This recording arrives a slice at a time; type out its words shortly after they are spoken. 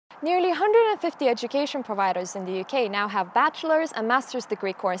Nearly 150 education providers in the UK now have bachelor's and master's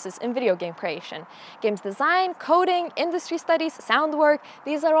degree courses in video game creation. Games design, coding, industry studies, sound work,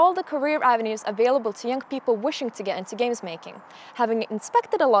 these are all the career avenues available to young people wishing to get into games making. Having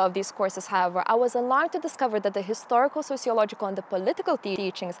inspected a lot of these courses, however, I was alarmed to discover that the historical, sociological and the political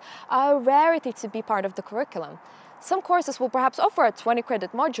teachings are a rarity to be part of the curriculum. Some courses will perhaps offer a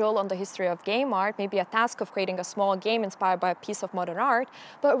 20-credit module on the history of game art, maybe a task of creating a small game inspired by a piece of modern art,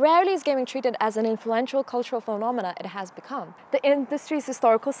 but rarely is gaming treated as an influential cultural phenomena it has become. The industry's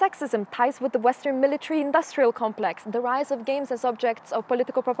historical sexism ties with the Western military-industrial complex, the rise of games as objects of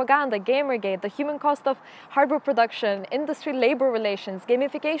political propaganda, Gamergate, the human cost of hardware production, industry-labor relations,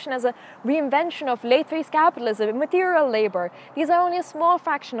 gamification as a reinvention of late-phase capitalism, material labor. These are only a small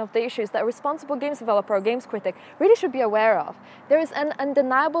fraction of the issues that a responsible games developer or games critic really should be aware of. There is an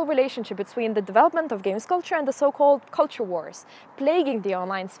undeniable relationship between the development of games culture and the so-called culture wars plaguing the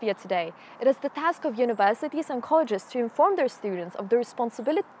online sphere today. It is the task of universities and colleges to inform their students of the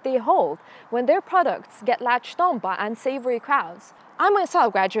responsibility they hold when their products get latched on by unsavory crowds. I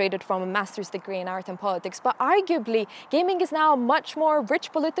myself graduated from a master's degree in art and politics, but arguably gaming is now a much more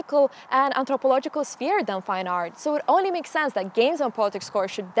rich political and anthropological sphere than fine art, so it only makes sense that games and politics course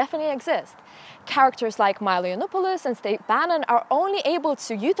should definitely exist. Characters like Milo Yiannopoulos and Steve Bannon are only able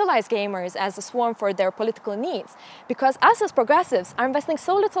to utilize gamers as a swarm for their political needs, because us as progressives are investing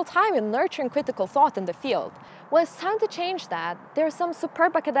so little time in nurturing critical thought in the field. Well, it's time to change that. There are some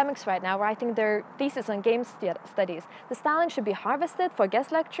superb academics right now writing their thesis on game studies. This talent should be harvested for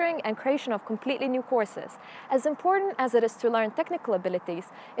guest lecturing and creation of completely new courses. As important as it is to learn technical abilities,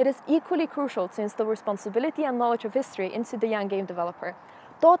 it is equally crucial to instill responsibility and knowledge of history into the young game developer.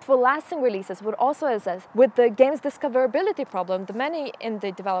 Thoughtful, lasting releases would also assist with the game's discoverability problem that many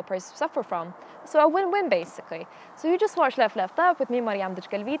indie developers suffer from. So a win-win, basically. So you just watched Left Up with me, Mariam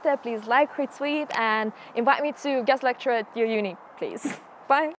Djgalvite. Please like, retweet, and invite me to guest lecture at your uni, please.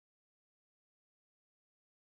 Bye.